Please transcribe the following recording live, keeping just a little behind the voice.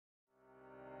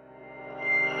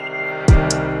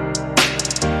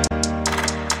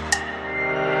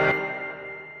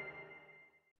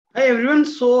everyone.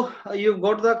 So you've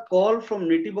got the call from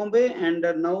NITIE Bombay, and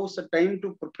now it's a time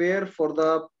to prepare for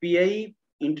the PI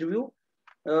interview.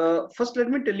 First, let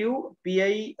me tell you,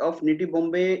 PI of NITIE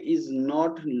Bombay is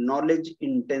not knowledge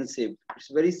intensive.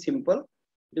 It's very simple,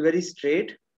 very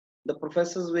straight. The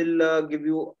professors will give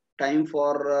you time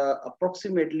for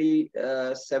approximately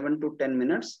 7 to 10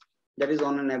 minutes. That is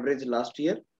on an average last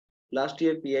year. Last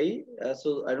year PI.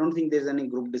 So I don't think there's any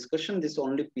group discussion. This is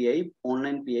only PI,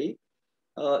 online PI.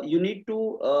 You need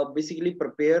to basically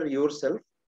prepare yourself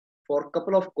for a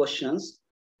couple of questions.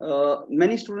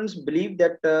 Many students believe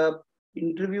that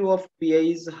interview of PI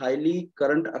is highly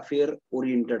current affair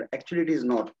oriented. Actually, it is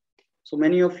not. So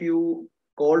many of you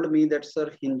called me that,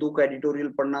 sir, Hindu ka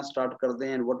editorial padna start kar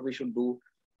dein and what we should do.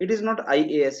 It is not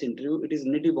IAS interview. It is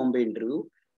NITIE Bombay interview.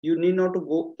 You need not to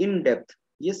go in depth.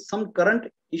 Yes, some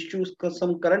current issues,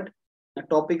 some current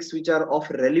topics which are of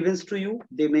relevance to you,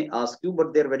 they may ask you,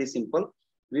 but they're very simple.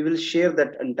 We will share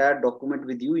that entire document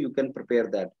with you. You can prepare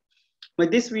that.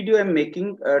 But this video I'm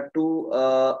making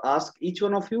to ask each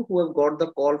one of you who have got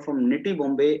the call from NITIE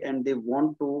Bombay and they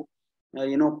want to,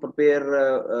 prepare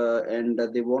and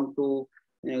they want to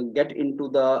get into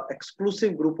the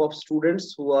exclusive group of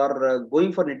students who are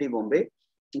going for NITIE Bombay.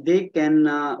 They can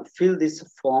fill this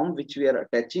form which we are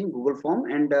attaching, Google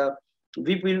form, and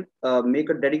we will make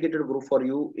a dedicated group for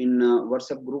you in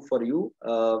WhatsApp group for you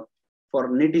for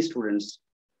NITIE students.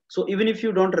 So even if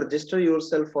you don't register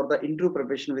yourself for the interview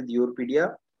preparation with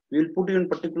YourPedia, we will put you in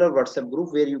particular WhatsApp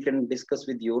group where you can discuss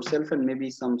with yourself and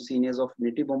maybe some seniors of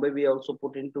NITIE Bombay. We also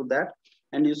put into that,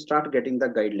 and you start getting the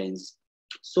guidelines.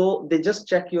 So they just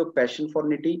check your passion for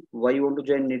NITIE, why you want to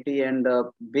join NITIE, and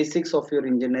basics of your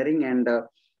engineering, and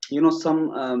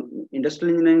some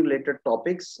industrial engineering related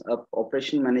topics,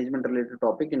 operation management related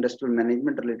topic, industrial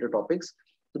management related topics.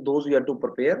 So those you have to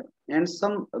prepare, and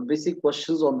some basic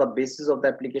questions on the basis of the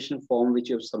application form which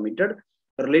you have submitted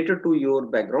related to your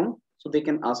background. So they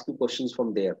can ask you questions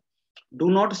from there. Do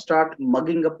not start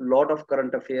mugging up a lot of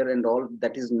current affair and all.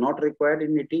 That is not required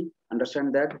in NITIE.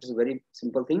 Understand that. It is a very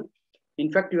simple thing.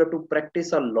 In fact, you have to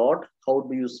practice a lot. How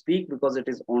do you speak? Because it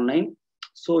is online.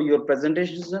 So your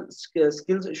presentation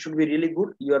skills should be really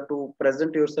good. You have to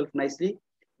present yourself nicely.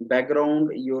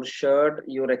 Background, your shirt,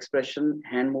 your expression,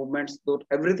 hand movements,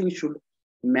 everything should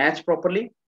match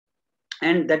properly.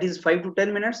 And that is 5 to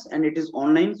 10 minutes, and it is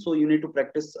online. So you need to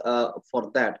practice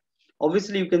for that.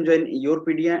 Obviously, you can join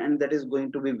YourPedia, and that is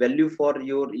going to be value for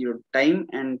your time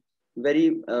and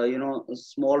very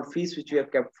small fees which you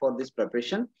have kept for this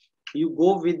preparation. You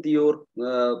go with your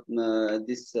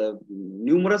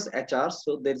numerous HRs.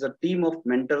 So there's a team of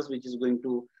mentors which is going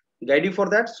to guide you for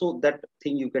that. So that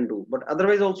thing you can do. But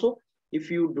otherwise also,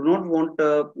 if you do not want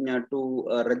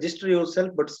to register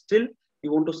yourself, but still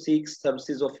you want to seek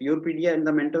services of YourPedia and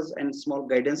the mentors and small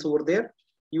guidance over there,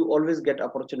 you always get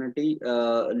opportunity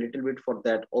a little bit for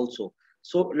that also.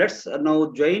 So let's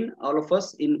now join all of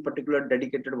us in particular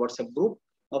dedicated WhatsApp group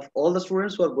of all the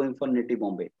students who are going for NITIE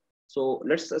Bombay. So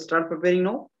let's start preparing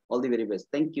now. All the very best.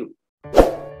 Thank you.